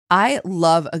I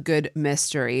love a good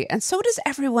mystery, and so does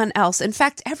everyone else. In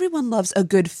fact, everyone loves a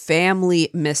good family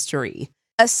mystery,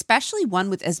 especially one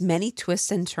with as many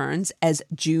twists and turns as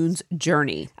June's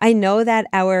Journey. I know that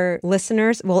our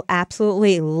listeners will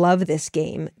absolutely love this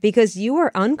game because you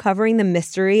are uncovering the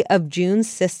mystery of June's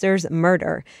sister's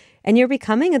murder. And you're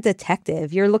becoming a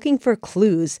detective. You're looking for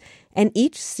clues, and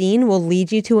each scene will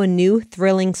lead you to a new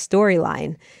thrilling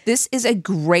storyline. This is a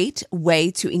great way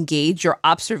to engage your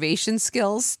observation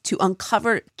skills to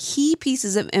uncover key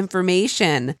pieces of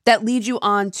information that lead you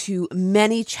on to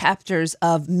many chapters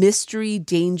of mystery,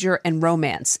 danger, and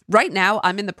romance. Right now,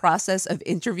 I'm in the process of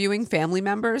interviewing family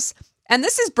members. And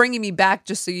this is bringing me back,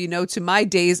 just so you know, to my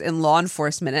days in law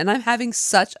enforcement. And I'm having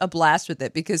such a blast with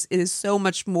it because it is so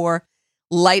much more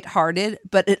lighthearted,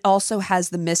 but it also has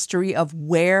the mystery of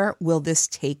where will this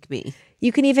take me?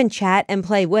 You can even chat and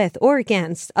play with or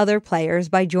against other players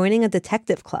by joining a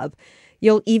detective club.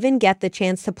 You'll even get the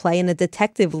chance to play in a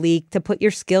detective league to put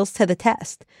your skills to the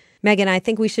test. Megan, I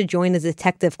think we should join a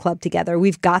detective club together.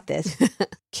 We've got this.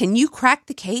 Can you crack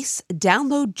the case?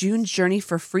 Download June's Journey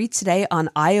for free today on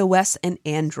iOS and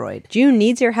Android. June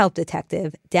needs your help,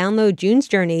 detective. Download June's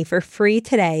Journey for free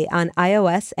today on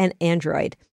iOS and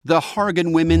Android. The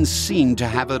Hargan women seemed to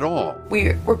have it all.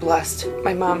 We were blessed.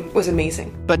 My mom was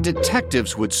amazing. But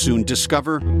detectives would soon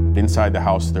discover inside the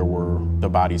house there were the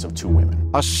bodies of two women.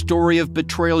 A story of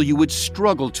betrayal you would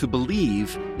struggle to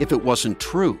believe if it wasn't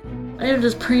true. I am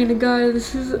just praying to God,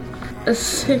 this is a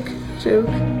sick joke.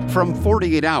 From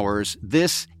 48 Hours,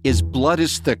 this is Blood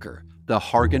is Thicker, the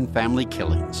Hargan Family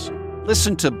Killings.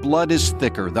 Listen to Blood is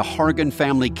Thicker, the Hargan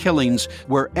Family Killings,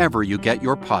 wherever you get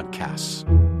your podcasts.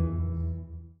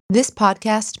 This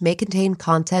podcast may contain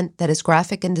content that is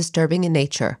graphic and disturbing in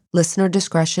nature. Listener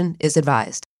discretion is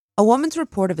advised. A woman's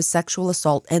report of a sexual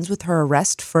assault ends with her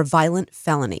arrest for a violent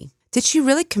felony. Did she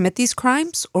really commit these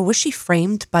crimes, or was she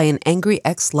framed by an angry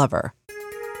ex-lover?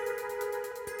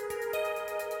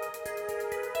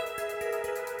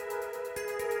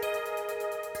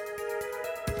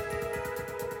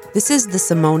 This is the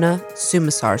Simona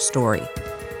Sumisar story.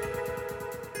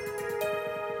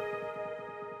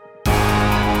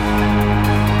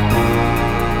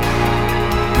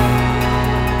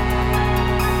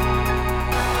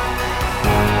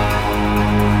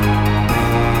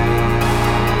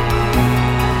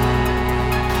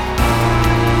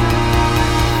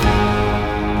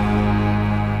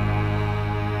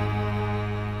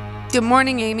 Good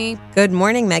morning, Amy. Good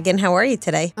morning, Megan. How are you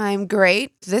today? I'm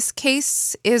great. This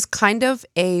case is kind of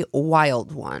a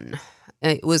wild one.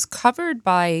 It was covered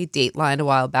by Dateline a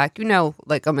while back. You know,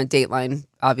 like I'm a Dateline,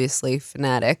 obviously,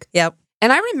 fanatic. Yep.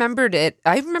 And I remember it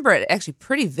actually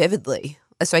pretty vividly.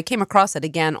 So I came across it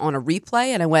again on a replay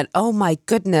and I went, oh my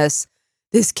goodness,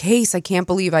 this case, I can't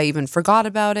believe I even forgot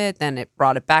about it. Then it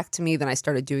brought it back to me. Then I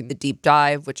started doing the deep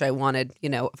dive, which I wanted,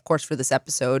 of course, for this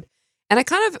episode. And I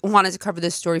kind of wanted to cover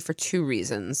this story for two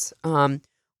reasons. One,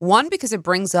 because it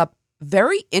brings up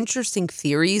very interesting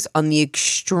theories on the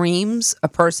extremes a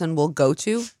person will go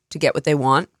to get what they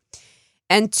want.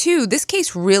 And two, this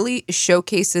case really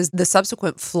showcases the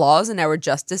subsequent flaws in our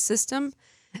justice system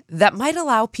that might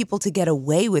allow people to get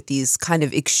away with these kind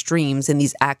of extremes and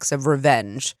these acts of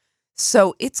revenge.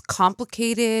 So it's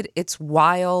complicated, it's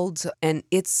wild, and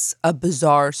it's a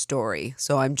bizarre story.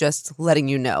 So I'm just letting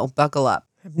you know, buckle up.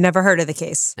 I've never heard of the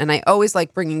case. And I always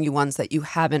like bringing you ones that you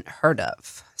haven't heard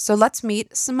of. So let's meet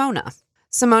Simona.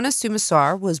 Simona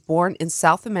Sumisar was born in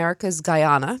South America's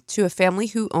Guyana to a family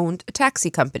who owned a taxi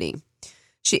company.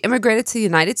 She immigrated to the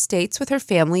United States with her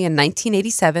family in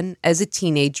 1987 as a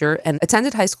teenager and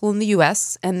attended high school in the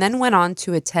U.S. and then went on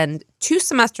to attend 2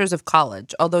 semesters of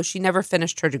college, although she never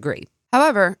finished her degree.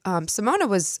 However, Simona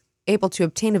was able to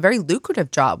obtain a very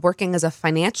lucrative job working as a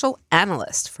financial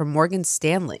analyst for Morgan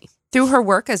Stanley. Through her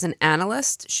work as an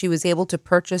analyst, she was able to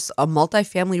purchase a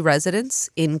multifamily residence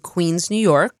in Queens, New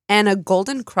York, and a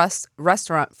Golden Crust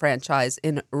restaurant franchise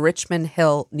in Richmond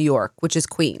Hill, New York, which is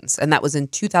Queens, and that was in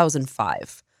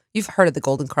 2005. You've heard of the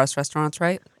Golden Crust restaurants,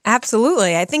 right?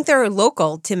 Absolutely. I think they're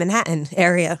local to Manhattan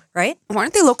area, right?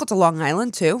 Weren't they local to Long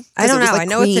Island, too? I don't know. Like I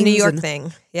know it's a New York and...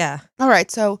 thing. Yeah. All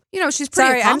right. So, she's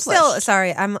pretty accomplished.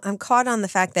 I'm caught on the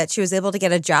fact that she was able to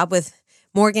get a job with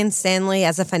Morgan Stanley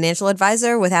as a financial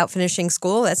advisor without finishing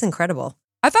school. That's incredible.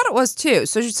 I thought it was too.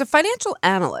 So she's a financial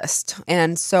analyst.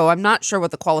 And so I'm not sure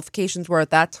what the qualifications were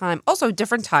at that time. Also a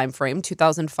different time frame,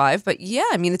 2005. But yeah,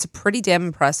 it's a pretty damn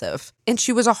impressive. And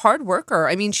she was a hard worker.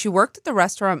 She worked at the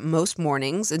restaurant most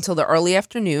mornings until the early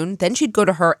afternoon. Then she'd go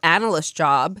to her analyst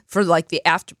job for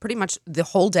pretty much the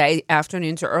whole day,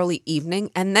 afternoon to early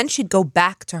evening. And then she'd go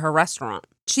back to her restaurant.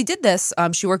 She did this.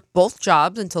 She worked both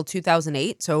jobs until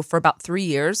 2008, so for about 3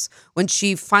 years, when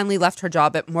she finally left her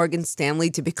job at Morgan Stanley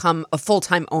to become a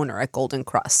full-time owner at Golden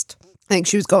Krust. I think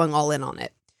she was going all in on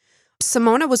it.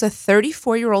 Simona was a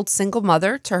 34-year-old single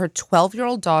mother to her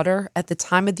 12-year-old daughter at the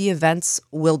time of the events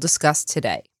we'll discuss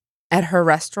today. At her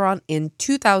restaurant in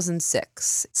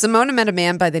 2006, Simona met a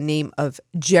man by the name of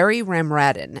Jerry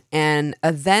Ramradin, and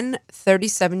a then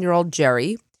 37-year-old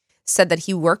Jerry said that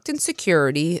he worked in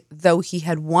security, though he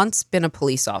had once been a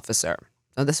police officer.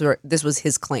 So this was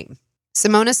his claim.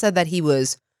 Simona said that he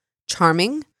was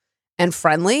charming and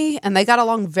friendly, and they got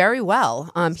along very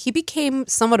well. He became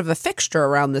somewhat of a fixture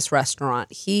around this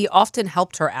restaurant. He often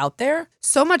helped her out there,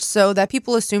 so much so that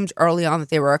people assumed early on that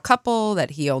they were a couple,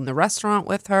 that he owned the restaurant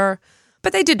with her.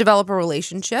 But they did develop a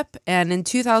relationship, and in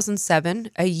 2007,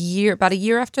 about a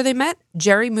year after they met,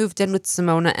 Jerry moved in with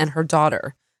Simona and her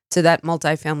daughter to that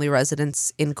multifamily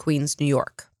residence in Queens, New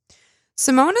York.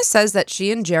 Simona says that she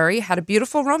and Jerry had a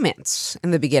beautiful romance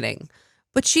in the beginning,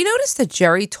 but she noticed that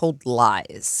Jerry told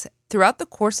lies. Throughout the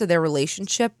course of their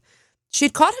relationship,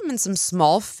 she'd caught him in some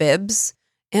small fibs,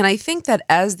 and I think that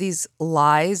as these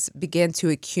lies began to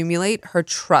accumulate, her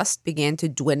trust began to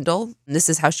dwindle. And this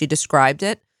is how she described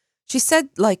it. She said,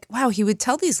 wow, he would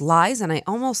tell these lies, and I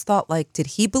almost thought, did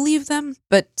he believe them?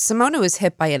 But Simona was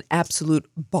hit by an absolute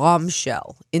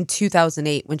bombshell in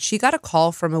 2008 when she got a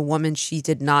call from a woman she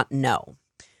did not know.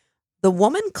 The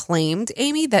woman claimed,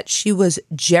 Amy, that she was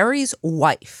Jerry's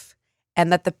wife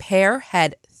and that the pair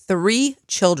had 3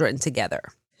 children together.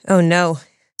 Oh, no.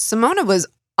 Simona was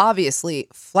obviously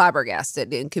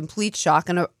flabbergasted, in complete shock,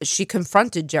 and she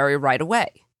confronted Jerry right away.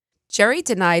 Jerry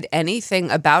denied anything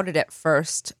about it at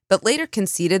first, but later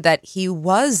conceded that he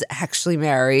was actually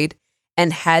married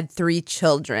and had 3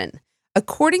 children.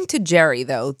 According to Jerry,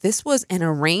 though, this was an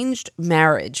arranged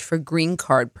marriage for green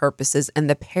card purposes, and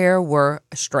the pair were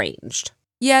estranged.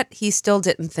 Yet, he still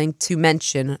didn't think to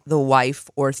mention the wife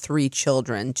or 3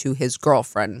 children to his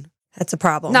girlfriend. That's a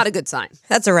problem. Not a good sign.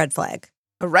 That's a red flag.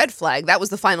 A red flag. That was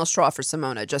the final straw for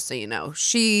Simona, just so you know.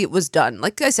 She was done.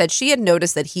 Like I said, she had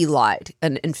noticed that he lied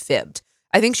and fibbed.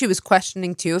 I think she was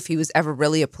questioning, too, if he was ever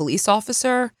really a police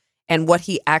officer and what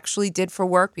he actually did for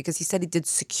work, because he said he did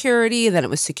security and then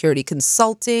it was security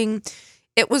consulting.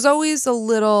 It was always a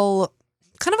little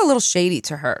shady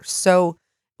to her. So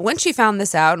when she found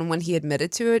this out and when he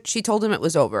admitted to it, she told him it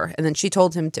was over. And then she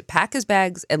told him to pack his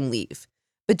bags and leave.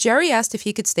 But Jerry asked if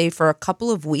he could stay for a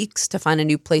couple of weeks to find a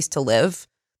new place to live.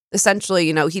 Essentially,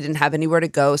 he didn't have anywhere to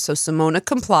go, so Simona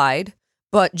complied.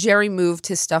 But Jerry moved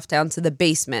his stuff down to the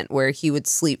basement where he would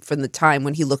sleep for the time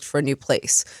when he looked for a new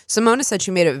place. Simona said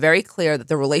she made it very clear that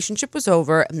the relationship was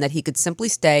over and that he could simply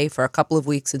stay for a couple of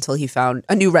weeks until he found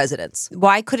a new residence.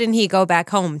 Why couldn't he go back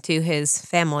home to his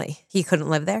family? He couldn't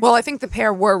live there? Well, I think the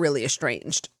pair were really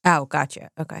estranged. Oh, gotcha.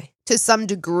 Okay. To some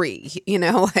degree,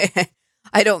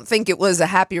 I don't think it was a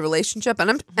happy relationship.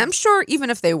 And I'm sure even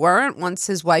if they weren't, once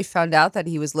his wife found out that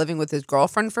he was living with his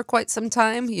girlfriend for quite some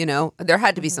time, there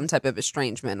had to be some type of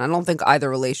estrangement. I don't think either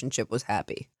relationship was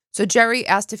happy. So Jerry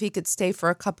asked if he could stay for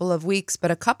a couple of weeks,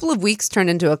 but a couple of weeks turned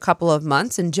into a couple of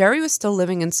months, and Jerry was still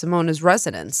living in Simona's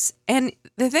residence. And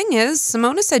the thing is,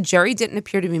 Simona said Jerry didn't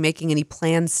appear to be making any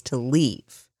plans to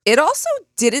leave. It also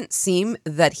didn't seem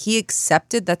that he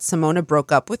accepted that Simona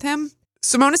broke up with him.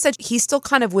 Simona said he still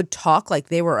kind of would talk like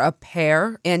they were a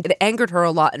pair, and it angered her a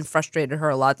lot and frustrated her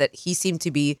a lot that he seemed to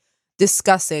be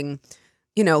discussing,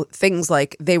 things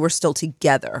like they were still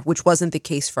together, which wasn't the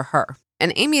case for her.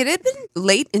 And Amy, it had been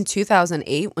late in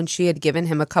 2008 when she had given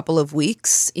him a couple of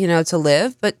weeks, to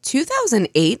live. But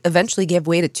 2008 eventually gave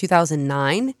way to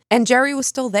 2009, and Jerry was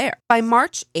still there. By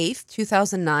March 8th,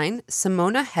 2009,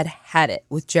 Simona had it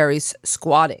with Jerry's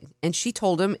squatting, and she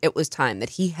told him it was time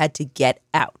that he had to get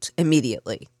out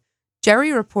immediately.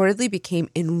 Jerry reportedly became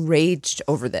enraged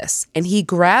over this, and he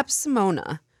grabbed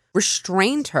Simona,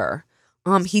 restrained her.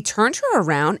 He turned her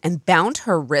around and bound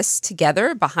her wrists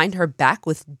together behind her back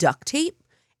with duct tape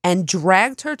and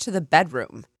dragged her to the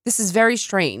bedroom. This is very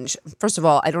strange. First of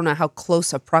all, I don't know how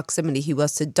close a proximity he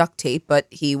was to duct tape, but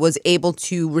he was able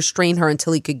to restrain her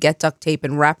until he could get duct tape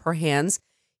and wrap her hands.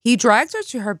 He dragged her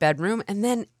to her bedroom, and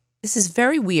then, this is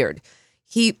very weird,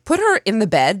 he put her in the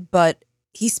bed, but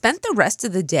he spent the rest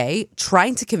of the day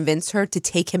trying to convince her to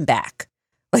take him back.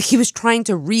 Like he was trying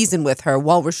to reason with her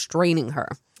while restraining her.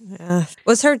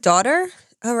 Was her daughter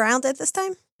around at this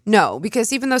time? No,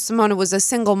 because even though Simona was a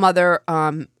single mother,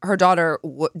 her daughter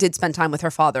did spend time with her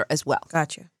father as well.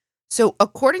 Gotcha. So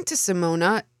according to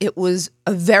Simona, it was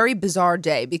a very bizarre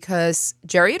day because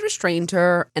Jerry had restrained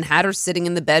her and had her sitting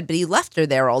in the bed, but he left her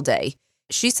there all day.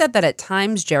 she said that at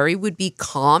times Jerry would be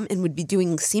calm and would be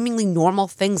doing seemingly normal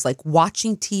things like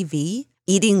watching TV,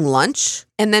 eating lunch.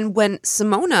 And then when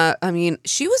Simona,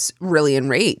 she was really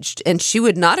enraged and she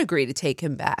would not agree to take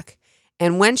him back.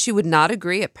 And when she would not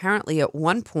agree, apparently at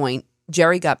one point,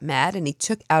 Jerry got mad and he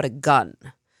took out a gun.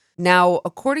 Now,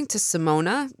 according to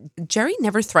Simona, Jerry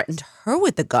never threatened her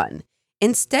with the gun.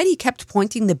 Instead, he kept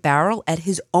pointing the barrel at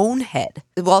his own head,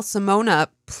 while Simona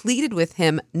pleaded with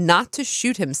him not to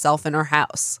shoot himself in her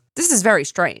house. This is very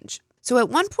strange. So at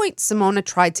one point, Simona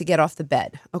tried to get off the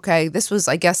bed, okay? This was,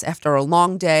 I guess, after a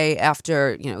long day,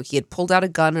 after, he had pulled out a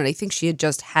gun, and I think she had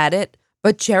just had it.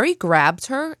 But Jerry grabbed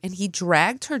her, and he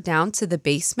dragged her down to the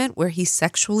basement where he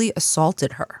sexually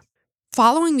assaulted her.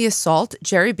 Following the assault,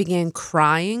 Jerry began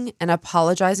crying and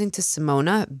apologizing to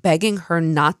Simona, begging her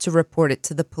not to report it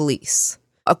to the police.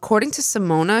 According to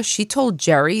Simona, she told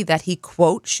Jerry that he,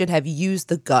 quote, should have used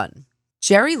the gun.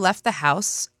 Jerry left the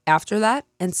house after that,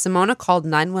 and Simona called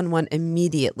 911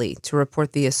 immediately to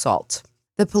report the assault.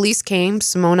 The police came,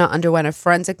 Simona underwent a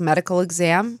forensic medical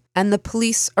exam, and the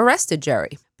police arrested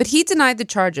Jerry. But he denied the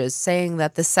charges, saying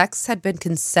that the sex had been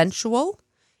consensual,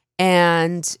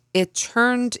 and it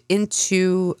turned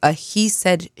into a he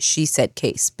said, she said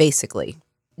case, basically.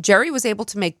 Jerry was able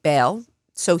to make bail,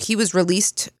 so he was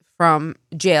released from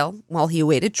jail while he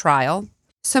awaited trial.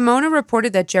 Simona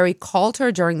reported that Jerry called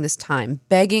her during this time,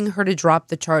 begging her to drop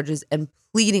the charges and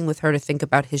pleading with her to think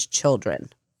about his children.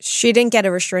 She didn't get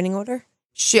a restraining order?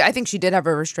 I think she did have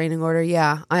a restraining order,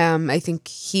 yeah. I think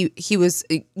he was,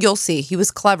 you'll see, he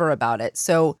was clever about it.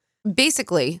 So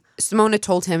basically, Simona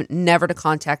told him never to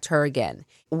contact her again.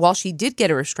 While she did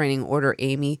get a restraining order,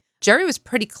 Amy, Jerry was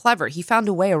pretty clever. He found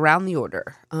a way around the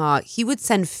order. He would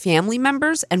send family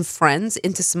members and friends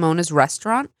into Simona's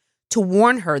restaurant to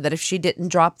warn her that if she didn't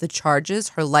drop the charges,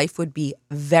 her life would be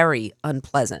very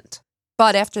unpleasant.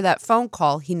 But after that phone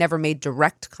call, he never made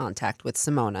direct contact with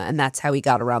Simona, and that's how he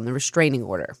got around the restraining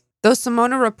order. Though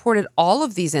Simona reported all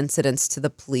of these incidents to the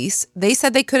police, they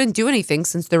said they couldn't do anything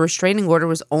since the restraining order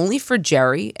was only for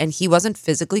Jerry and he wasn't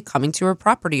physically coming to her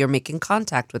property or making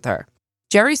contact with her.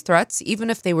 Jerry's threats,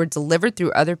 even if they were delivered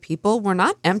through other people, were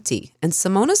not empty, and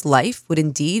Simona's life would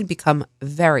indeed become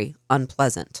very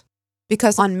unpleasant.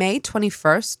 Because on May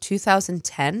 21st,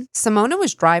 2010, Simona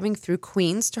was driving through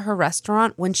Queens to her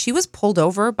restaurant when she was pulled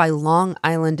over by Long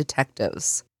Island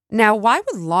detectives. Now, why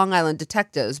would Long Island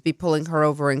detectives be pulling her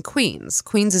over in Queens?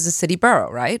 Queens is a city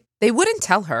borough, right? They wouldn't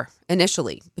tell her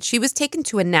initially, but she was taken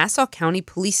to a Nassau County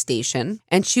police station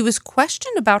and she was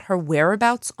questioned about her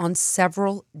whereabouts on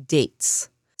several dates.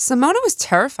 Simona was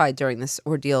terrified during this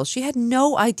ordeal. She had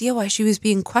no idea why she was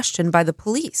being questioned by the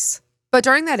police. But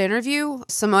during that interview,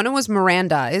 Simona was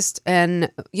Mirandized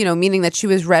and, meaning that she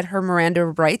was read her Miranda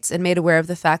rights and made aware of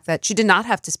the fact that she did not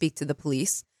have to speak to the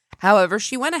police. However,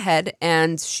 she went ahead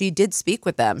and she did speak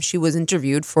with them. She was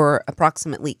interviewed for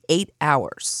approximately 8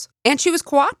 hours. And she was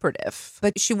cooperative,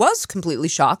 but she was completely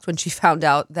shocked when she found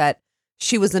out that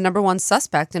she was the number one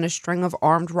suspect in a string of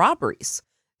armed robberies.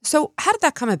 So how did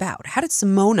that come about? How did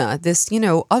Simona, this,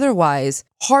 otherwise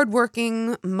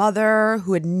hardworking mother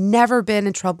who had never been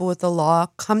in trouble with the law,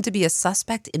 come to be a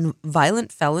suspect in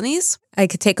violent felonies? I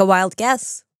could take a wild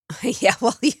guess. Yeah,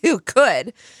 well, you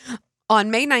could.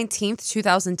 On May 19th,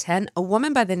 2010, a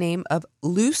woman by the name of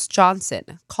Luce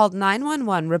Johnson called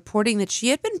 911 reporting that she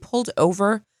had been pulled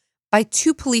over by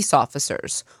 2 police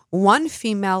officers, one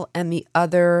female and the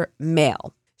other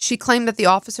male. She claimed that the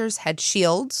officers had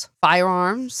shields,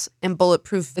 firearms, and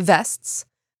bulletproof vests,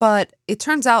 but it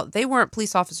turns out they weren't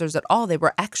police officers at all. They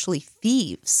were actually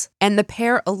thieves. And the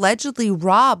pair allegedly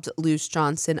robbed Luce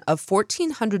Johnson of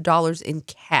 $1,400 in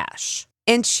cash.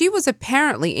 And she was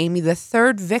apparently, Amy, the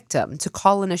 3rd victim to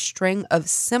call in a string of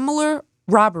similar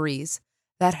robberies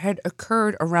that had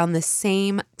occurred around the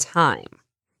same time.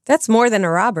 That's more than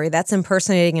a robbery. That's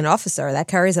impersonating an officer. That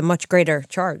carries a much greater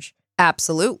charge.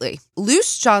 Absolutely.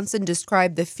 Luce Johnson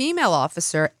described the female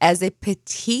officer as a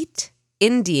petite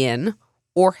Indian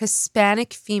or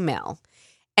Hispanic female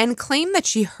and claimed that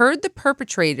she heard the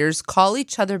perpetrators call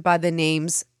each other by the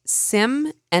names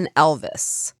Sim and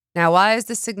Elvis. Now, why is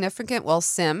this significant? Well,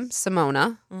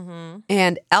 Simona,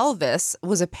 and Elvis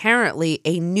was apparently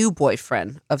a new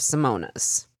boyfriend of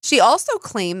Simona's. She also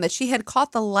claimed that she had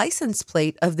caught the license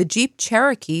plate of the Jeep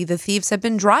Cherokee the thieves had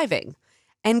been driving.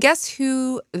 And guess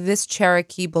who this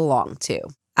Cherokee belonged to?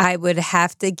 I would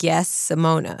have to guess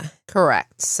Simona.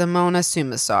 Correct, Simona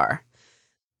Sumasar.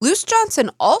 Luce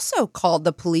Johnson also called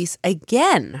the police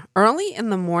again early in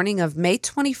the morning of May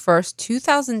 21st,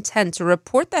 2010 to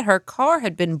report that her car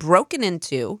had been broken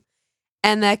into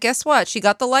and that, guess what? She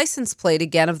got the license plate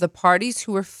again of the parties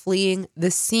who were fleeing the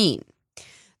scene.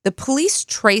 The police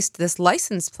traced this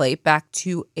license plate back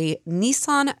to a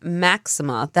Nissan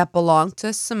Maxima that belonged to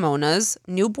Simona's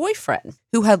new boyfriend,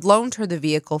 who had loaned her the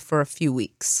vehicle for a few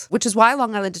weeks, which is why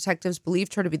Long Island detectives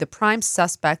believed her to be the prime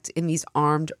suspect in these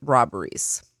armed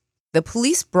robberies. The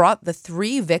police brought the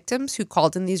 3 victims who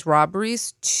called in these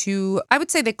robberies to, I would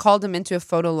say they called them into a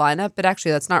photo lineup, but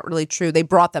actually that's not really true. They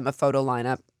brought them a photo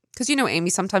lineup. Because, Amy,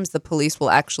 sometimes the police will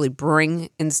actually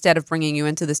instead of bringing you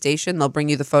into the station, they'll bring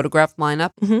you the photograph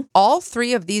lineup. Mm-hmm. All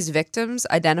 3 of these victims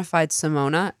identified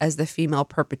Simona as the female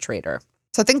perpetrator.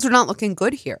 So things were not looking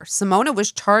good here. Simona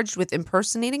was charged with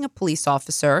impersonating a police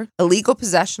officer, illegal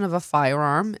possession of a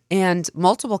firearm, and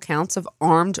multiple counts of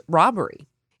armed robbery.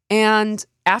 And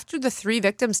after the 3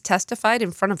 victims testified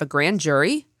in front of a grand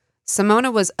jury,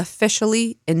 Simona was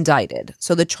officially indicted.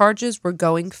 So the charges were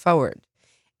going forward.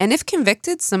 And if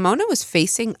convicted, Simona was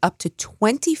facing up to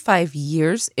 25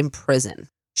 years in prison.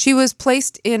 She was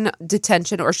placed in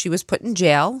detention, or she was put in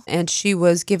jail, and she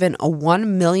was given a $1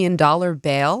 million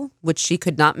bail, which she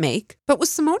could not make. But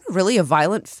was Simona really a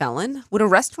violent felon? Would a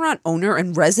restaurant owner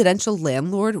and residential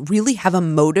landlord really have a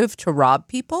motive to rob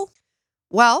people?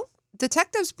 Well,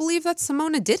 detectives believe that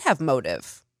Simona did have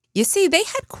motive. You see, they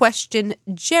had questioned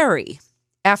Jerry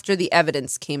after the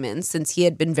evidence came in, since he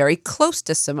had been very close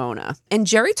to Simona. And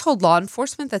Jerry told law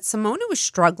enforcement that Simona was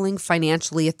struggling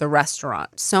financially at the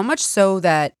restaurant, so much so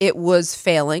that it was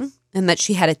failing and that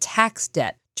she had a tax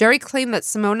debt. Jerry claimed that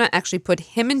Simona actually put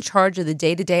him in charge of the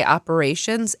day-to-day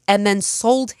operations and then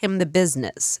sold him the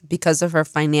business because of her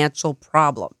financial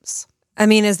problems. I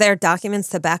mean, is there documents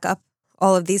to back up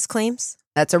all of these claims?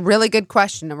 That's a really good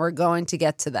question, and we're going to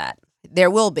get to that. There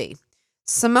will be.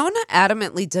 Simona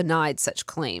adamantly denied such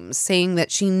claims, saying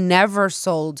that she never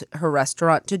sold her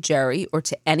restaurant to Jerry or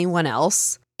to anyone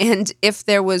else. And if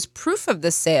there was proof of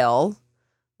the sale,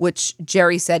 which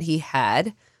Jerry said he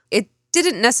had, it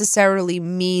didn't necessarily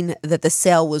mean that the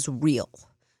sale was real.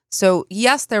 So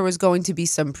yes, there was going to be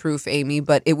some proof, Amy,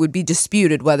 but it would be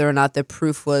disputed whether or not the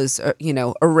proof was,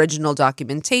 original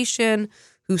documentation,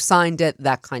 who signed it,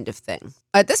 that kind of thing.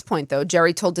 At this point, though,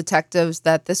 Jerry told detectives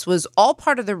that this was all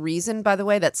part of the reason, by the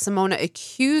way, that Simona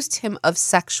accused him of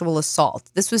sexual assault.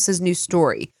 This was his new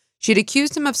story. She'd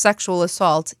accused him of sexual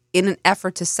assault in an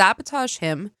effort to sabotage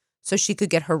him so she could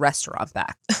get her restaurant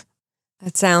back.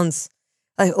 That sounds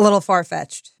like a little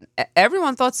far-fetched.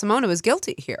 Everyone thought Simona was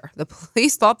guilty here. The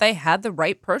police thought they had the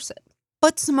right person.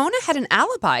 But Simona had an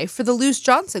alibi for the Luz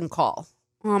Johnson call.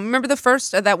 Remember the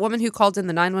first, that woman who called in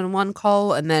the 911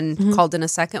 call and then called in a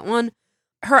second one?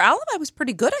 Her alibi was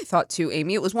pretty good, I thought, too,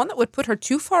 Amy. It was one that would put her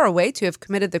too far away to have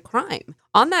committed the crime.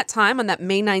 On that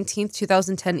May 19th,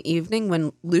 2010 evening,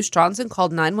 when Luz Johnson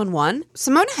called 911,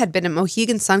 Simona had been at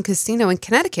Mohegan Sun Casino in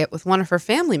Connecticut with one of her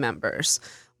family members,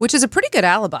 which is a pretty good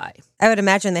alibi. I would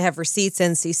imagine they have receipts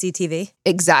and CCTV.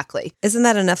 Exactly. Isn't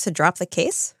that enough to drop the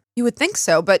case? You would think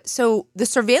so. But so the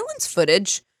surveillance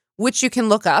footage, which you can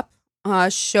look up,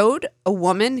 showed a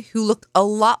woman who looked a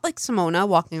lot like Simona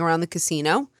walking around the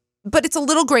casino, but it's a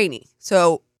little grainy.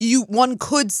 So one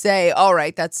could say, all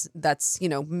right, that's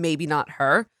maybe not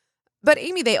her. But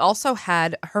Amy, they also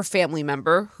had her family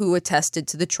member who attested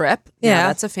to the trip. Yeah. Now,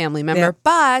 that's a family member, Yeah.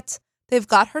 but they've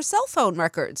got her cell phone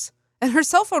records, and her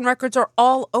cell phone records are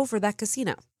all over that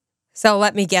casino. So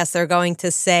let me guess, they're going to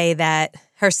say that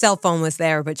her cell phone was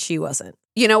there, but she wasn't.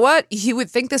 You know what? You would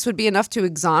think this would be enough to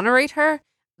exonerate her.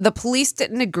 The police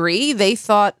didn't agree. They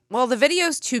thought, well, the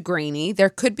video's too grainy. There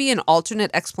could be an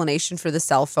alternate explanation for the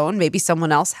cell phone. Maybe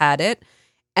someone else had it.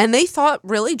 And they thought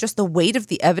really just the weight of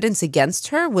the evidence against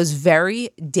her was very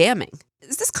damning.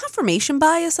 Is this confirmation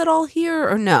bias at all here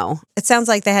or no? It sounds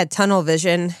like they had tunnel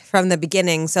vision from the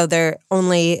beginning. So they're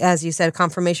only, as you said,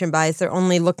 confirmation bias. They're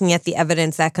only looking at the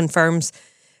evidence that confirms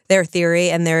their theory,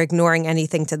 and they're ignoring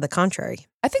anything to the contrary.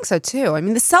 I think so, too. I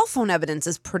mean, the cell phone evidence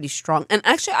is pretty strong. And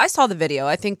actually, I saw the video.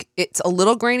 I think it's a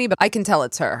little grainy, but I can tell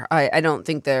it's her. I don't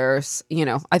think there's,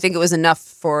 I think it was enough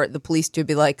for the police to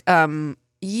be like,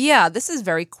 yeah, this is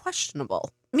very questionable.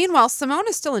 Meanwhile,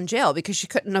 Simona's still in jail because she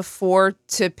couldn't afford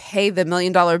to pay the $1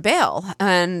 million bail.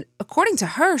 And according to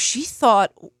her, she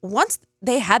thought once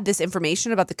they had this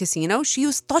information about the casino,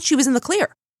 thought she was in the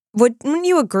clear. Wouldn't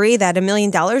you agree that $1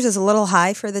 million is a little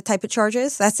high for the type of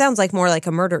charges? That sounds like more like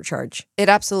a murder charge. It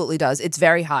absolutely does. It's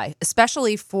very high,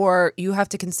 especially you have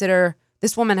to consider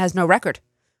this woman has no record.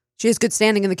 She has good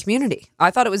standing in the community.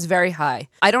 I thought it was very high.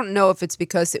 I don't know if it's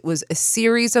because it was a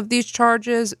series of these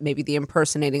charges, maybe the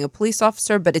impersonating a police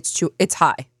officer, but it's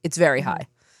high. It's very high.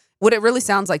 What it really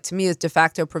sounds like to me is de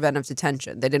facto preventive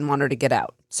detention. They didn't want her to get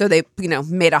out. So they,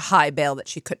 made a high bail that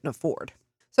she couldn't afford.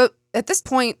 So at this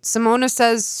point, Simona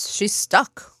says she's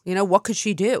stuck. What could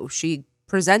she do? She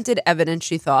presented evidence,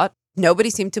 she thought. Nobody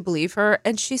seemed to believe her,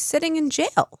 and she's sitting in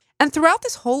jail. And throughout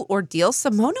this whole ordeal,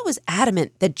 Simona was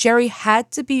adamant that Jerry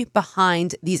had to be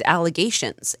behind these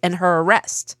allegations and her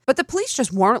arrest. But the police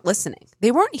just weren't listening. They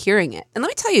weren't hearing it. And let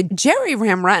me tell you, Jerry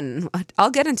Ramretton,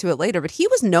 I'll get into it later, but he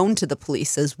was known to the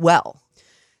police as well.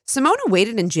 Simona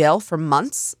waited in jail for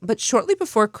months, but shortly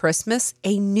before Christmas,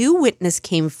 a new witness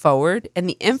came forward, and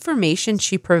the information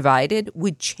she provided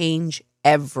would change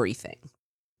everything.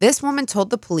 This woman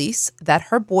told the police that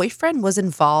her boyfriend was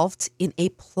involved in a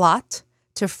plot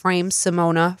to frame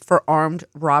Simona for armed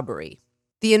robbery.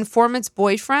 The informant's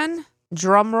boyfriend,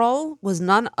 drumroll, was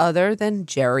none other than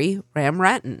Jerry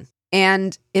Ramretton.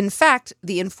 And in fact,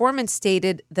 the informant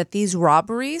stated that these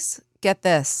robberies, get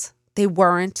this, they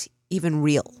weren't even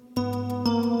real.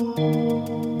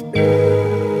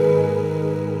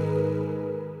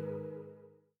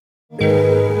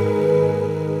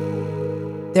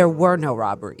 There were no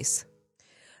robberies.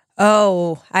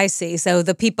 Oh, I see. So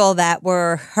the people that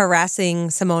were harassing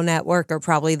Simona at work are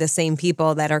probably the same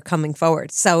people that are coming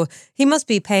forward. So he must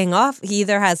be paying off. He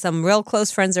either has some real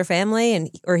close friends or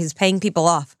family, or he's paying people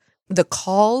off. The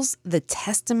calls, the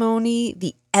testimony,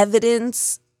 the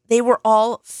evidence, they were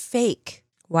all fake.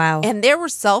 Wow. And there were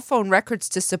cell phone records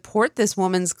to support this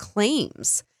woman's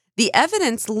claims. The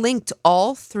evidence linked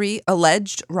all three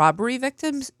alleged robbery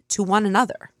victims to one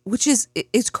another, which is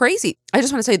crazy. I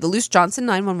just want to say the Luce Johnson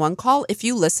 911 call, if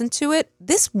you listen to it,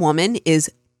 this woman is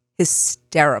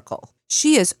hysterical.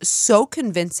 She is so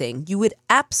convincing, you would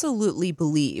absolutely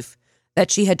believe that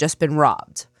she had just been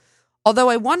robbed. Although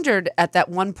I wondered at that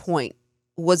one point,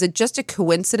 was it just a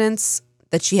coincidence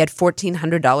that she had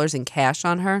 $1,400 in cash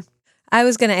on her? I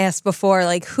was going to ask before,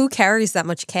 like, who carries that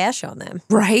much cash on them?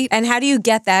 Right. And how do you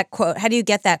get that quote? How do you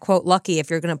get that quote lucky if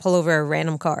you're going to pull over a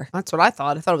random car? That's what I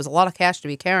thought. I thought it was a lot of cash to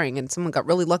be carrying, and someone got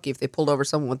really lucky if they pulled over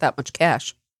someone with that much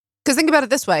cash. Because think about it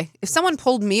this way. If someone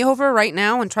pulled me over right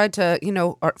now and tried to,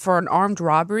 for an armed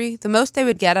robbery, the most they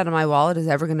would get out of my wallet is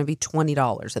ever going to be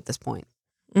 $20 at this point.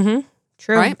 Mm-hmm.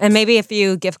 True. Right? And maybe a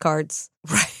few gift cards.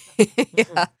 Right.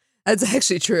 Yeah. That's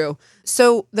actually true.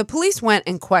 So the police went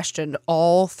and questioned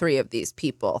all three of these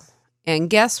people. And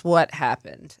guess what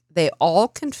happened? They all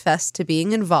confessed to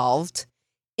being involved,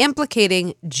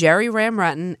 implicating Jerry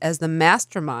Ramretton as the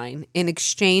mastermind in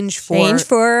exchange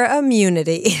for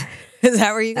immunity. Is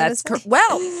that what you're going to say?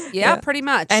 Well, yeah, pretty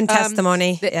much. And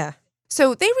testimony. Yeah.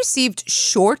 So they received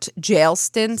short jail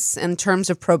stints in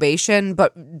terms of probation,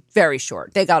 but very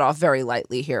short. They got off very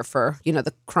lightly here for,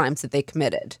 the crimes that they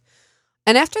committed.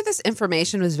 And after this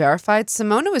information was verified,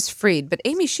 Simona was freed, but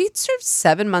Amy, she'd served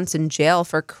 7 months in jail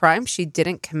for a crime she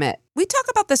didn't commit. We talk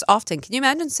about this often. Can you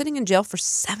imagine sitting in jail for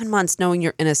 7 months knowing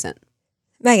you're innocent?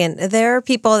 Megan, there are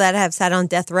people that have sat on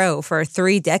death row for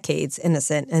 3 decades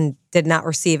innocent and did not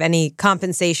receive any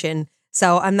compensation.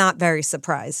 So I'm not very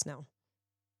surprised, no.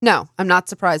 No, I'm not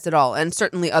surprised at all. And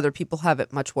certainly other people have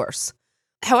it much worse.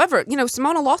 However,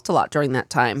 Simona lost a lot during that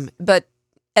time, but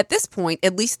at this point,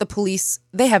 at least the police,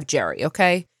 they have Jerry,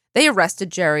 okay? They arrested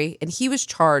Jerry, and he was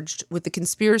charged with the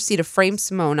conspiracy to frame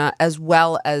Simona as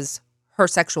well as her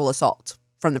sexual assault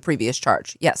from the previous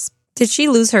charge. Yes. Did she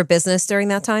lose her business during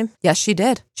that time? Yes, she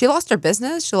did. She lost her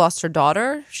business. She lost her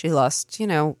daughter. She lost,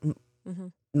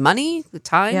 money,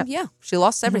 time. Yep. Yeah, she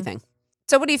lost everything.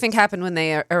 So what do you think happened when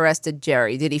they arrested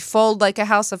Jerry? Did he fold like a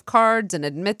house of cards and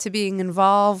admit to being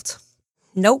involved?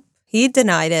 Nope. He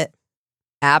denied it.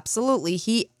 Absolutely.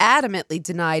 He adamantly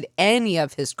denied any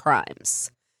of his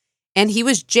crimes. And he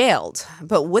was jailed.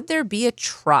 But would there be a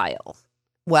trial?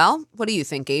 Well, what do you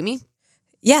think, Amy?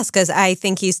 Yes, because I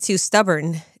think he's too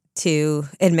stubborn to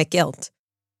admit guilt.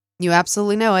 You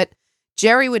absolutely know it.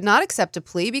 Jerry would not accept a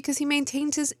plea because he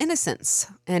maintained his innocence.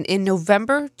 And in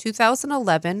November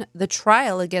 2011, the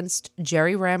trial against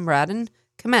Jerry Ramretton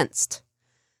commenced.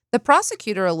 The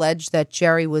prosecutor alleged that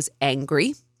Jerry was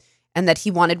angry and that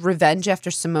he wanted revenge after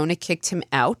Simona kicked him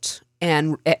out,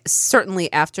 and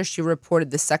certainly after she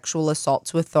reported the sexual assault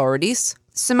to authorities.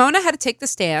 Simona had to take the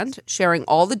stand, sharing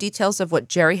all the details of what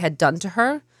Jerry had done to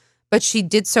her, but she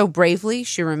did so bravely.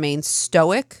 She remained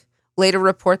stoic. Later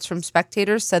reports from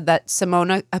spectators said that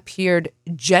Simona appeared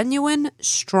genuine,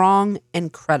 strong,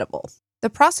 and credible. The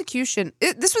prosecution,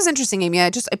 this was interesting, Amy. I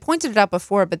pointed it out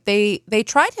before, but they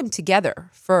tried him together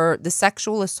for the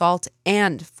sexual assault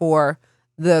and for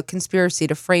the conspiracy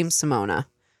to frame Simona,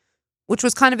 which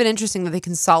was kind of interesting that they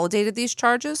consolidated these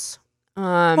charges.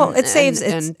 Well, it saves.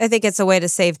 I think it's a way to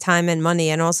save time and money,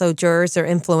 and also jurors are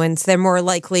influenced. They're more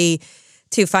likely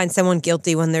to find someone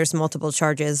guilty when there's multiple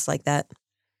charges like that.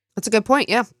 That's a good point.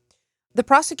 Yeah. The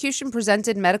prosecution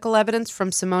presented medical evidence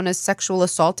from Simona's sexual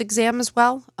assault exam as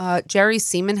well. Jerry's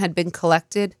semen had been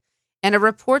collected, and a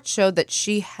report showed that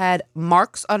she had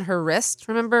marks on her wrist,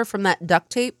 remember, from that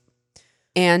duct tape,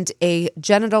 and a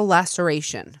genital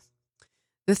laceration.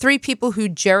 The 3 people who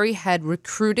Jerry had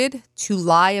recruited to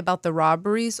lie about the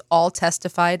robberies all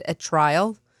testified at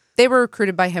trial. They were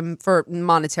recruited by him for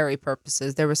monetary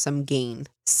purposes. There was some gain.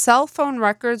 Cell phone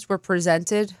records were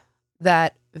presented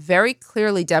that very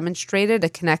clearly demonstrated a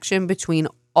connection between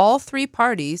all 3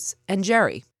 parties and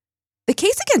Jerry. The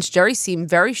case against Jerry seemed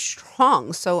very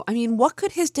strong. So, I mean, what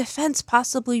could his defense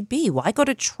possibly be? Why go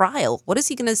to trial? What is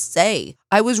he going to say?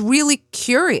 I was really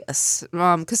curious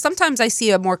because sometimes I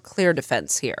see a more clear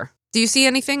defense here. Do you see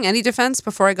anything, any defense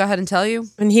before I go ahead and tell you?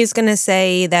 And he's going to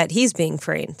say that he's being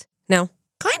framed. No?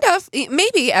 Kind of.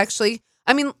 Maybe, actually.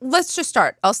 I mean, let's just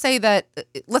start. I'll say that,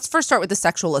 let's first start with the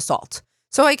sexual assault.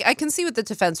 So I can see what the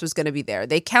defense was going to be there.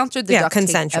 They countered the duct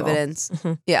tape evidence.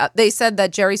 Mm-hmm. Yeah, they said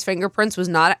that Jerry's fingerprints were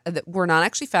not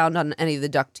actually found on any of the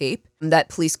duct tape that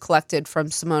police collected from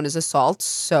Simona's assault.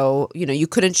 So, you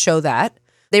couldn't show that.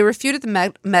 They refuted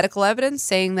the medical evidence,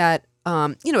 saying that,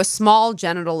 a small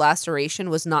genital laceration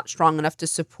was not strong enough to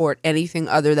support anything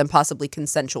other than possibly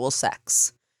consensual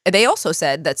sex. They also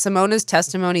said that Simona's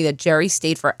testimony that Jerry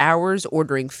stayed for hours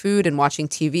ordering food and watching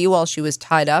TV while she was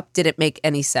tied up didn't make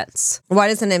any sense. Why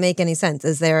doesn't it make any sense?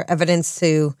 Is there evidence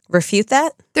to refute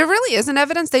that? There really isn't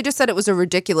evidence. They just said it was a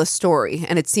ridiculous story,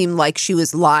 and it seemed like she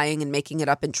was lying and making it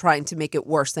up and trying to make it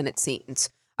worse than it seemed.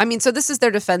 I mean, so this is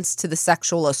their defense to the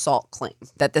sexual assault claim,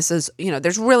 that this is,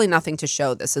 there's really nothing to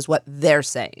show. This is what they're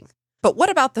saying. But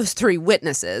what about those 3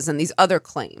 witnesses and these other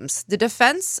claims? The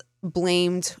defense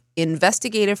blamed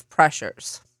investigative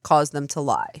pressures caused them to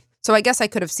lie. So I guess I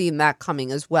could have seen that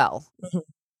coming as well. Mm-hmm.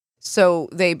 So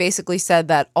they basically said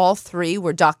that all 3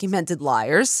 were documented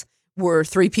liars, were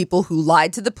 3 people who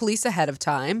lied to the police ahead of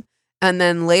time, and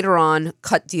then later on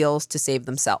cut deals to save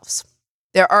themselves.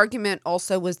 Their argument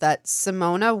also was that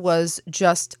Simona was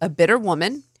just a bitter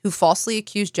woman who falsely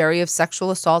accused Jerry of sexual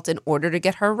assault in order to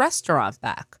get her restaurant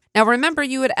back. Now, remember,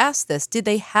 you had asked this, did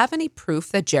they have any proof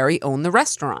that Jerry owned the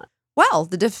restaurant? Well,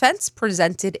 the defense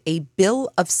presented a bill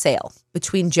of sale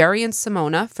between Jerry and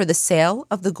Simona for the sale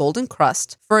of the Golden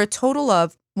Crust for a total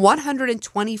of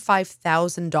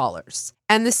 $125,000.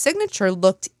 And the signature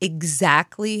looked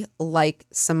exactly like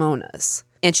Simona's.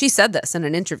 And she said this in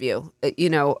an interview.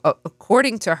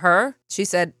 According to her, she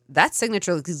said, that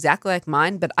signature looks exactly like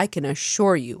mine, but I can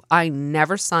assure you, I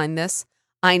never signed this.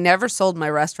 I never sold my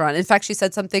restaurant. In fact, she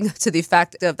said something to the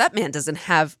effect of, that man doesn't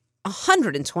have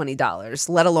 $120,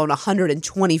 let alone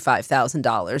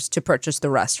 $125,000 to purchase the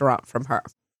restaurant from her.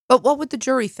 But what would the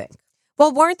jury think?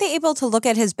 Well, weren't they able to look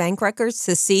at his bank records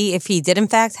to see if he did, in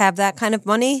fact, have that kind of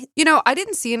money? I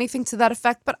didn't see anything to that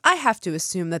effect, but I have to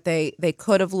assume that they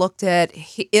could have looked at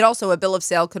it. Also, a bill of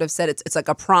sale could have said it's like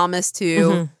a promise to,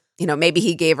 mm-hmm. Maybe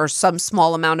he gave her some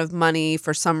small amount of money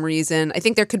for some reason. I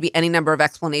think there could be any number of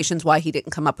explanations why he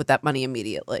didn't come up with that money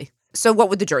immediately. So what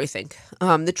would the jury think?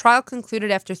 The trial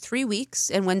concluded after 3 weeks,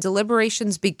 and when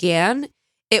deliberations began,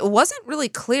 it wasn't really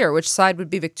clear which side would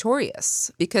be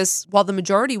victorious, because while the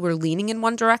majority were leaning in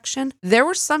one direction, there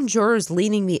were some jurors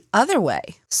leaning the other way.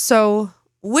 So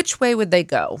which way would they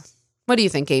go? What do you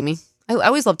think, Amy? I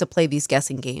always love to play these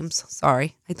guessing games.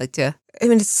 Sorry. I'd like to. I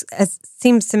mean, it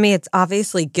seems to me it's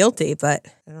obviously guilty, but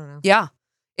I don't know. Yeah.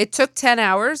 It took 10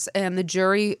 hours, and the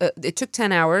jury, but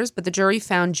the jury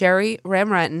found Jerry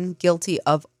Ramratton guilty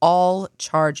of all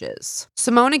charges.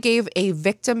 Simona gave a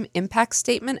victim impact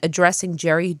statement addressing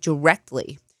Jerry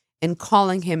directly and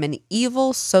calling him an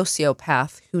evil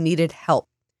sociopath who needed help.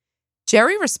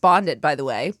 Jerry responded, by the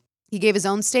way. He gave his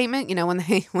own statement, when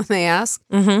they asked,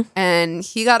 mm-hmm. and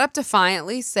he got up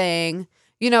defiantly saying,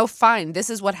 fine, this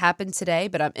is what happened today,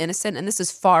 but I'm innocent, and this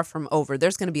is far from over.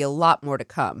 There's going to be a lot more to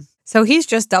come. So he's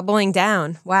just doubling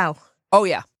down. Wow. Oh,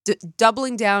 yeah.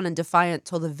 Doubling down and defiant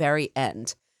till the very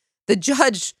end. The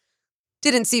judge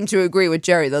didn't seem to agree with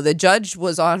Jerry, though. The judge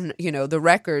was on, the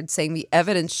record saying the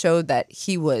evidence showed that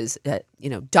he was,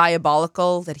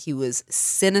 diabolical, that he was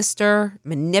sinister,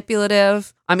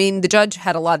 manipulative. I mean, the judge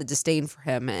had a lot of disdain for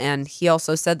him, and he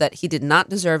also said that he did not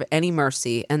deserve any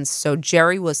mercy. And so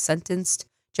Jerry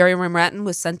Ramratton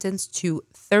was sentenced to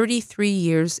 33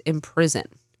 years in prison,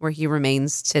 where he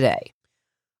remains today.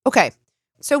 Okay,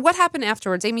 so what happened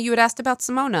afterwards? Amy, you had asked about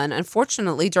Simona, and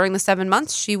unfortunately, during the 7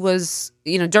 months, she was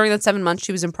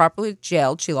improperly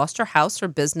jailed. She lost her house, her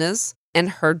business, and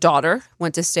her daughter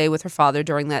went to stay with her father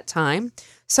during that time.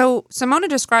 So Simona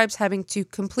describes having to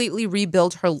completely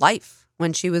rebuild her life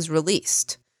when she was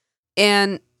released.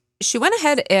 And she went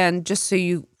ahead and, just so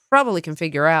you probably can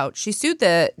figure out, she sued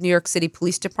the New York City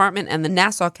Police Department and the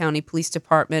Nassau County Police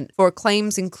Department for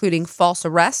claims including false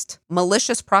arrest,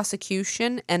 malicious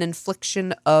prosecution, and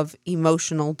infliction of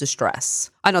emotional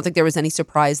distress. I don't think there was any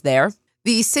surprise there.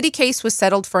 The city case was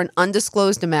settled for an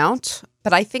undisclosed amount,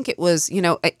 but I think it was,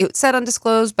 it said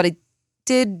undisclosed, but I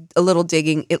did a little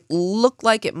digging. It looked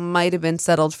like it might have been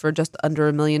settled for just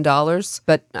under $1 million,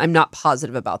 but I'm not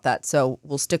positive about that, so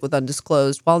we'll stick with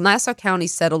undisclosed, while Nassau County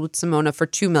settled with Simona for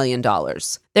 $2 million.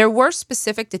 There were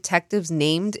specific detectives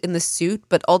named in the suit,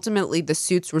 but ultimately the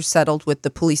suits were settled with the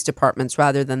police departments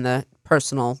rather than the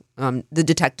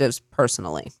detectives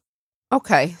personally.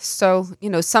 Okay, so,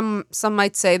 some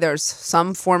might say there's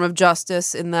some form of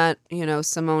justice in that,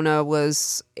 Simona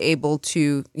was able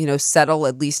to, settle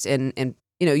at least and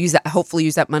hopefully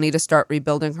use that money to start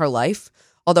rebuilding her life.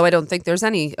 Although I don't think there's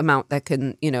any amount that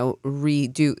can,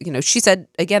 redo, she said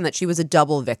again that she was a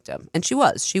double victim, and she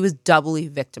was doubly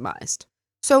victimized.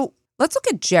 So let's look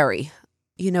at Jerry.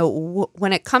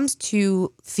 When it comes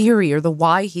to theory or the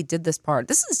why he did this part,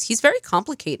 he's very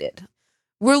complicated.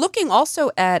 We're looking also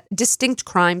at distinct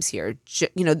crimes here.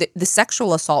 The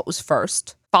sexual assault was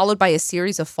first, followed by a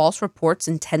series of false reports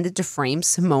intended to frame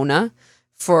Simona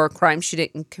for a crime she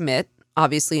didn't commit,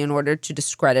 obviously in order to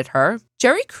discredit her.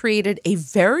 Jerry created a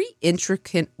very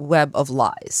intricate web of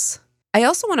lies. I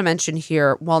also want to mention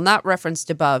here, while not referenced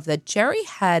above, that Jerry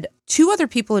had 2 other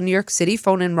people in New York City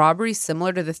phone in robberies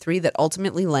similar to the 3 that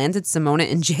ultimately landed Simona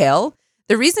in jail.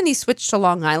 The reason he switched to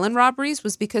Long Island robberies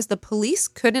was because the police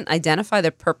couldn't identify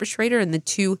the perpetrator in the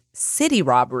 2 city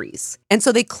robberies. And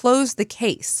so they closed the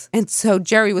case. And so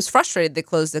Jerry was frustrated they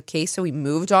closed the case, so he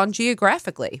moved on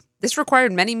geographically. This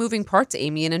required many moving parts,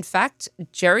 Amy. And in fact,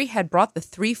 Jerry had brought the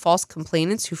 3 false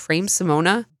complainants who framed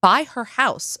Simona by her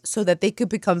house so that they could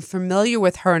become familiar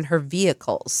with her and her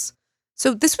vehicles.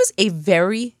 So this was a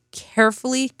very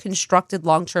carefully constructed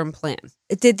long-term plan.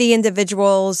 Did the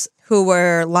individuals who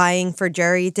were lying for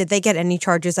Jerry, did they get any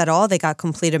charges at all? They got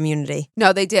complete immunity.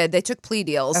 No, they did. They took plea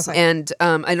deals. Okay. And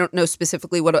I don't know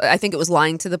specifically I think it was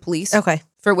lying to the police. Okay.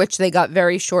 For which they got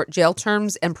very short jail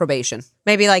terms and probation.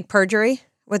 Maybe like perjury?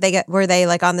 Were they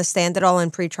like on the stand at all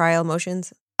in pretrial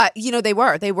motions?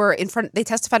 They were in front. They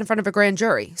testified in front of a grand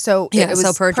jury. So yeah, it was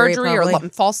so perjury or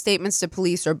false statements to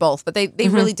police or both. But they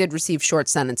really did receive short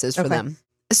sentences for them.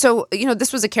 So,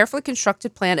 this was a carefully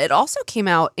constructed plan. It also came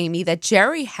out, Amy, that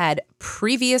Jerry had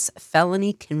previous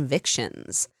felony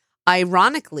convictions.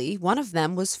 Ironically, one of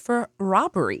them was for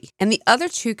robbery. And the other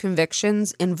 2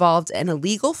 convictions involved an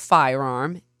illegal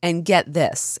firearm and, get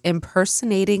this,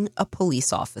 impersonating a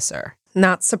police officer.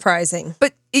 Not surprising.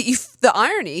 But the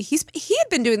irony, he had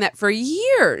been doing that for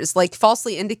years, like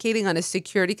falsely indicating on a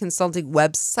security consulting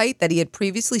website that he had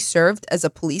previously served as a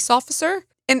police officer.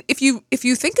 And if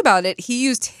you think about it, he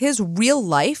used his real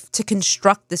life to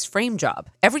construct this frame job.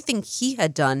 Everything he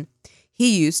had done,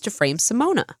 he used to frame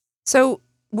Simona. So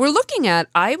we're looking at,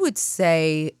 I would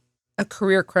say, a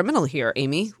career criminal here,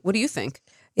 Amy. What do you think?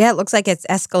 Yeah, it looks like it's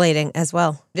escalating as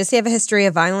well. Does he have a history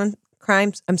of violent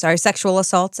crimes? sexual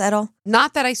assaults at all?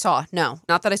 Not that I saw, no.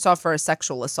 Not that I saw for a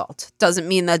sexual assault. Doesn't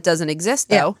mean that doesn't exist,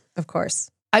 though. Yeah, of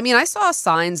course. I saw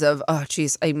signs of,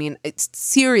 it's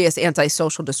serious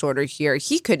antisocial disorder here.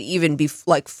 He could even be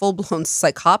like full-blown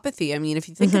psychopathy. If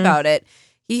you think about it,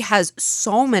 he has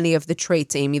so many of the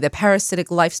traits, Amy: the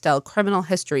parasitic lifestyle, criminal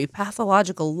history,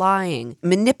 pathological lying,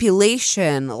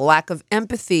 manipulation, lack of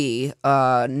empathy,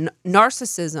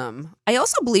 narcissism. I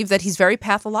also believe that he's very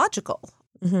pathological.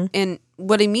 And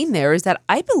what I mean there is that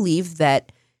I believe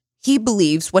that he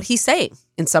believes what he's saying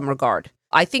in some regard.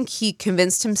 I think he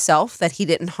convinced himself that he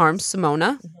didn't harm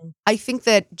Simona. I think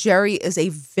that Jerry is a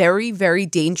very, very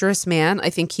dangerous man. I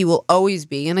think he will always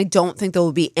be. And I don't think there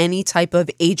will be any type of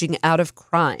aging out of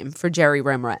crime for Jerry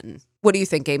Remretton. What do you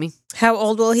think, Amy? How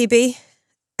old will he be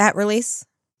at release?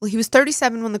 Well, he was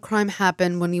 37 when the crime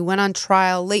happened. When he went on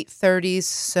trial, late 30s.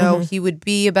 So he would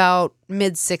be about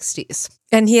mid-60s.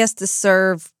 And he has to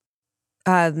serve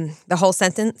the whole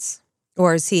sentence?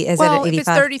 Or is it at 85? If it's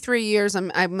 33 years,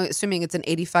 I'm assuming it's an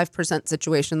 85%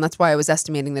 situation. That's why I was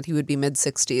estimating that he would be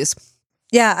mid-60s.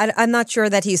 Yeah, I'm not sure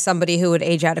that he's somebody who would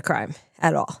age out of crime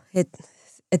at all.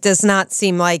 It does not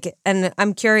seem like, and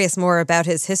I'm curious more about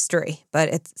his history, but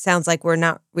it sounds like we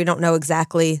don't know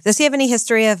exactly. Does he have any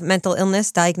history of mental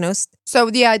illness diagnosed? So,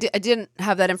 yeah, I didn't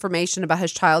have that information about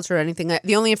his childhood or anything.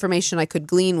 The only information I could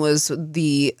glean was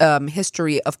the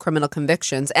history of criminal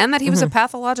convictions and that he was a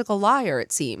pathological liar,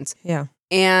 it seemed. Yeah.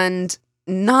 And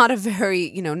not a very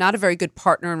good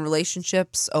partner in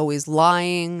relationships, always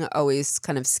lying, always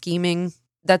kind of scheming.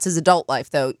 That's his adult life,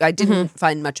 though. I didn't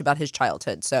find much about his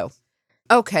childhood, so.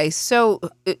 Okay, so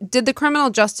did the criminal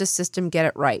justice system get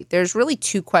it right? There's really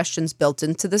two questions built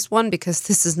into this one because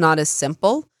this is not as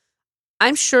simple.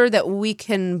 I'm sure that we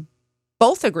can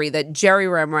both agree that Jerry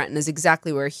Remretton is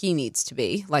exactly where he needs to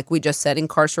be, like we just said,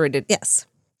 incarcerated. Yes.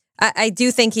 I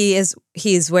do think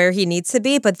he's where he needs to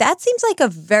be, but that seems like a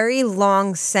very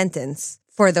long sentence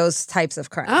for those types of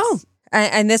crimes. Oh.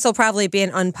 And this will probably be an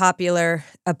unpopular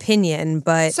opinion,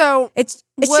 but So it's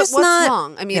just what's not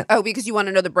wrong? I mean, because you want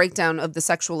to know the breakdown of the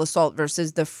sexual assault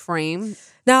versus the frame.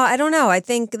 No, I don't know. I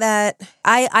think that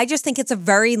I just think it's a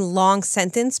very long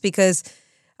sentence because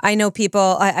I know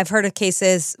people, I've heard of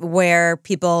cases where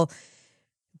people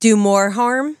do more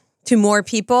harm to more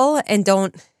people and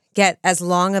don't get as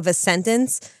long of a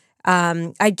sentence.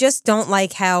 I just don't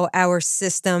like how our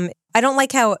system, I don't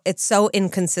like how it's so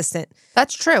inconsistent.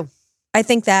 That's true. I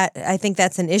think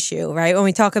that's an issue, right? When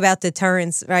we talk about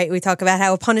deterrence, right? We talk about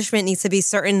how a punishment needs to be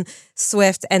certain,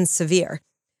 swift, and severe.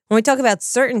 When we talk about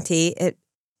certainty,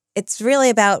 it's really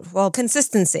about,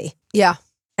 consistency. Yeah.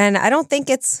 And I don't think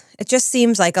it just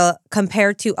seems like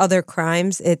compared to other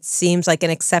crimes, it seems like an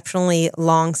exceptionally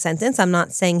long sentence. I'm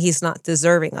not saying he's not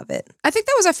deserving of it. I think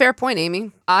that was a fair point,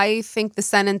 Amy. I think the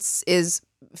sentence is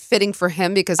fitting for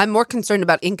him because I'm more concerned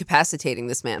about incapacitating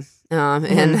this man.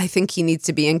 And I think he needs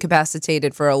to be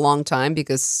incapacitated for a long time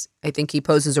because I think he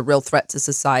poses a real threat to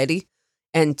society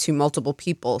and to multiple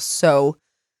people. So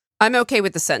I'm okay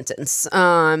with the sentence.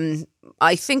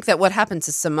 I think that what happened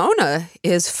to Simona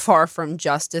is far from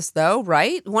justice, though,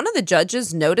 right? One of the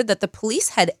judges noted that the police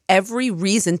had every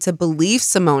reason to believe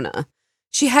Simona.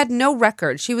 She had no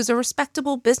record. She was a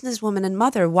respectable businesswoman and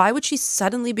mother. Why would she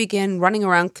suddenly begin running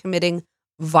around committing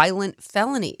violent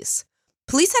felonies?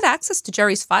 Police had access to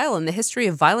Jerry's file and the history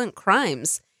of violent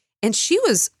crimes, and she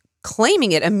was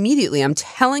claiming it immediately. I'm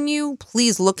telling you,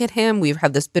 please look at him. We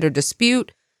have this bitter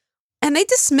dispute. And they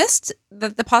dismissed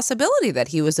the possibility that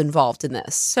he was involved in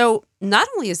this. So not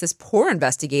only is this poor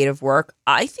investigative work,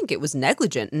 I think it was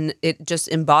negligent, and it just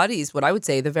embodies what I would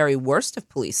say the very worst of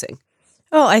policing.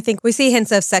 Oh, I think we see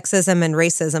hints of sexism and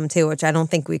racism, too, which I don't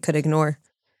think we could ignore.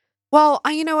 Well,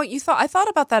 you know what I thought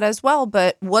about that as well,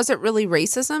 but was it really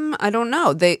racism? I don't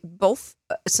know. They both,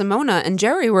 Simona and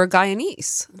Jerry, were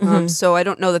Guyanese. So I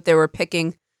don't know that they were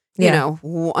picking,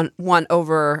 one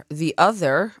over the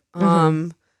other.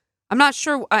 I'm not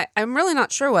sure. I'm really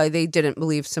not sure why they didn't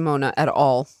believe Simona at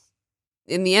all.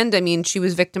 In the end, I mean, she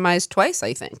was victimized twice,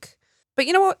 I think. But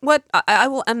you know what? I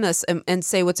will end this and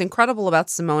say what's incredible about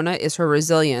Simona is her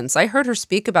resilience. I heard her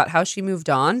speak about how she moved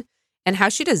on and how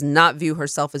she does not view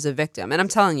herself as a victim. And I'm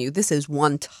telling you, this is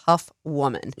one tough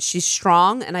woman. She's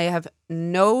strong, and I have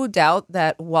no doubt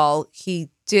that while he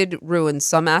did ruin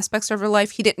some aspects of her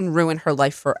life, he didn't ruin her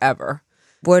life forever.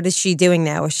 What is she doing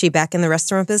now? Is she back in the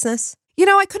restaurant business? You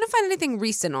know, I couldn't find anything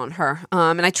recent on her.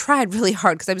 And I tried really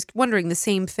hard because I was wondering the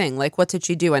same thing. Like, what did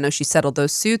she do? I know she settled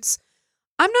those suits.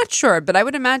 I'm not sure, but I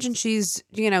would imagine she's,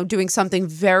 doing something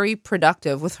very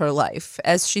productive with her life.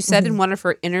 As she said in one of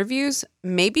her interviews,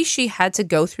 maybe she had to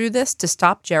go through this to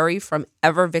stop Jerry from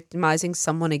ever victimizing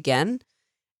someone again.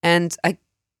 And I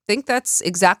think that's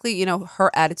exactly, her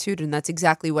attitude, and that's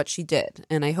exactly what she did.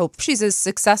 And I hope she's as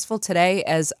successful today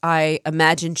as I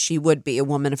imagined she would be, a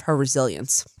woman of her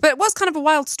resilience. But it was kind of a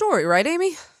wild story, right,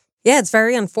 Amy? Yeah, it's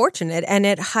very unfortunate, and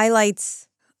it highlights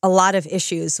a lot of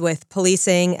issues with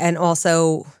policing and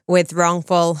also with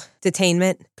wrongful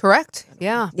detainment. Correct.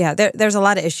 Yeah. Yeah, there's a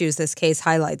lot of issues this case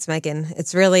highlights, Megan.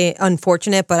 It's really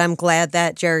unfortunate, but I'm glad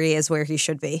that Jerry is where he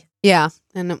should be. Yeah,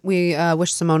 and we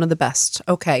wish Simona the best.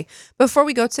 Okay. Before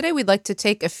we go today, we'd like to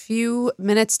take a few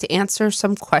minutes to answer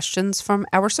some questions from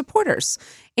our supporters.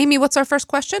 Amy, what's our first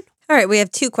question? All right, we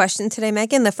have two questions today,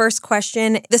 Megan. The first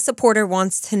question, this supporter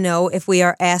wants to know if we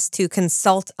are asked to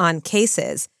consult on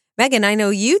cases. Megan, I know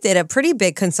you did a pretty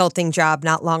big consulting job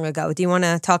not long ago. Do you want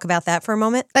to talk about that for a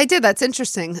moment? I did. That's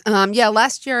interesting.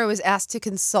 Last year I was asked to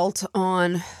consult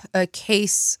on a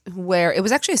case where it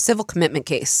was actually a civil commitment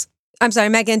case. I'm sorry,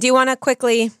 Megan, do you want to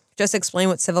quickly just explain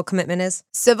what civil commitment is?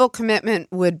 Civil commitment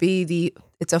would be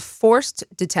it's a forced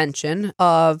detention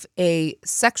of a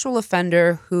sexual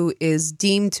offender who is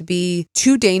deemed to be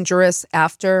too dangerous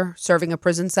after serving a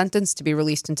prison sentence to be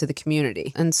released into the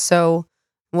community. And so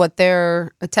what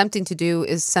they're attempting to do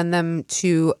is send them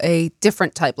to a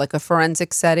different type, like a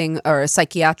forensic setting or a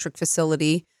psychiatric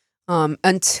facility,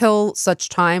 until such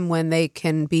time when they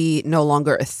can be no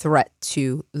longer a threat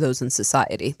to those in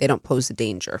society. They don't pose a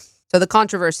danger. So the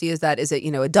controversy is it,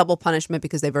 a double punishment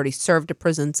because they've already served a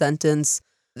prison sentence?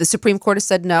 The Supreme Court has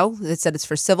said no. It said it's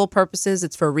for civil purposes,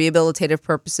 it's for rehabilitative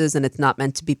purposes, and it's not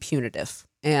meant to be punitive.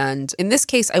 And in this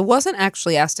case, I wasn't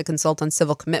actually asked to consult on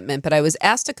civil commitment, but I was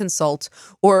asked to consult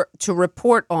or to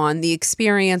report on the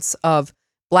experience of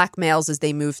Black males as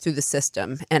they move through the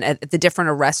system and at the different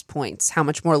arrest points. How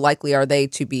much more likely are they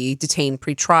to be detained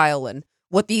pre-trial and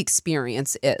what the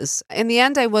experience is. In the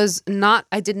end, I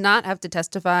did not have to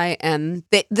testify, and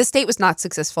the state was not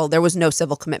successful. There was no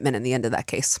civil commitment in the end of that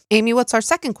case. Amy, what's our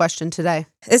second question today?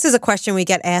 This is a question we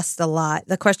get asked a lot.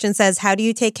 The question says, how do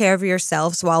you take care of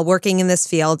yourselves while working in this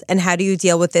field, and how do you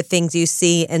deal with the things you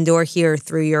see and or hear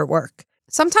through your work?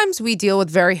 Sometimes we deal with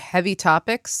very heavy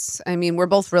topics. I mean, we're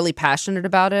both really passionate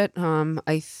about it.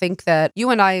 I think that you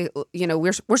and I,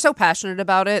 we're so passionate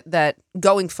about it that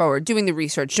going forward, doing the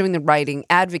research, doing the writing,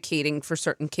 advocating for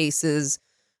certain cases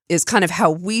is kind of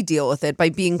how we deal with it, by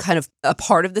being kind of a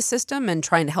part of the system and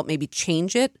trying to help maybe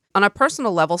change it. On a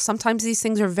personal level, sometimes these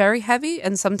things are very heavy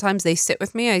and sometimes they sit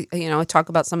with me. I talk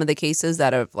about some of the cases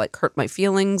that have hurt my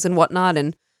feelings and whatnot.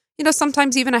 And,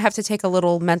 sometimes even I have to take a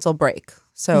little mental break.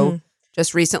 So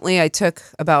just recently, I took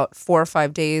about 4 or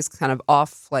 5 days kind of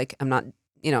off. I'm not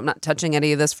touching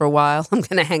any of this for a while. I'm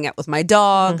going to hang out with my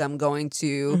dog. I'm going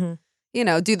to,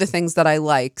 do the things that I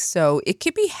like. So it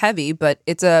could be heavy, but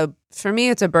for me,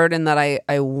 it's a burden that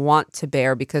I want to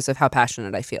bear because of how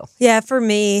passionate I feel. Yeah, for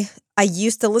me, I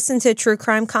used to listen to true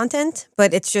crime content,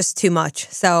 but it's just too much.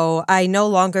 So I no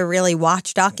longer really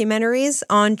watch documentaries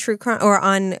on true crime or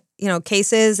on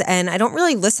cases, and I don't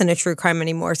really listen to true crime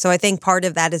anymore. So I think part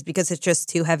of that is because it's just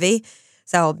too heavy.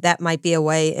 So that might be a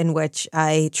way in which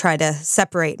I try to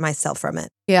separate myself from it.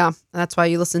 Yeah, that's why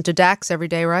you listen to Dax every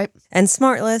day, right? And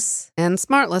Smartless. And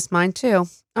Smartless, mine too.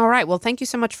 All right, well, thank you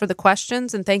so much for the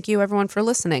questions, and thank you everyone for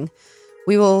listening.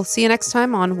 We will see you next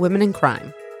time on Women in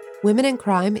Crime. Women in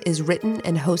Crime is written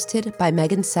and hosted by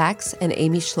Megan Sachs and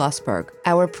Amy Schlossberg.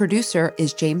 Our producer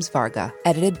is James Varga,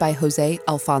 edited by Jose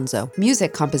Alfonso.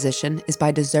 Music composition is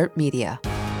by Desert Media.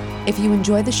 If you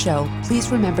enjoy the show, please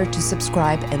remember to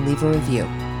subscribe and leave a review.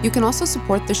 You can also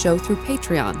support the show through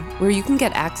Patreon, where you can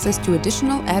get access to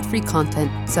additional ad-free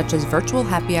content such as virtual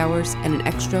happy hours and an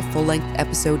extra full-length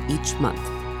episode each month.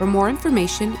 For more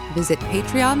information, visit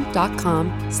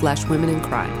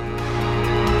patreon.com/womenincrime.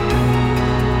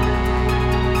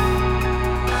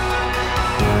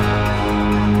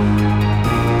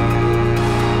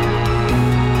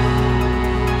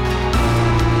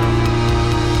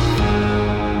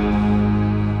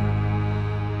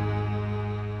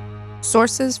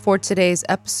 Sources for today's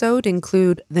episode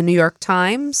include The New York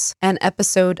Times, an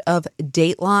episode of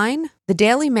Dateline, The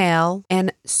Daily Mail,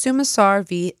 and Sumasar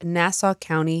v. Nassau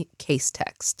County case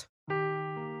text.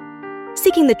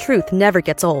 Seeking the truth never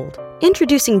gets old.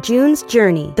 Introducing June's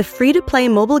Journey, the free-to-play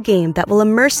mobile game that will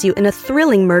immerse you in a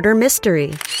thrilling murder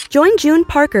mystery. Join June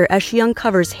Parker as she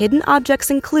uncovers hidden objects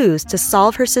and clues to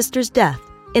solve her sister's death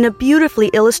in a beautifully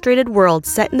illustrated world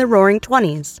set in the Roaring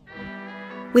 '20s.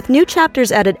 With new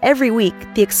chapters added every week,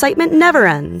 the excitement never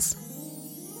ends.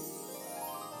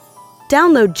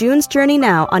 Download June's Journey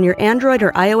now on your Android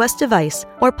or iOS device,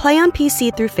 or play on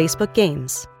PC through Facebook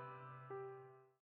Games.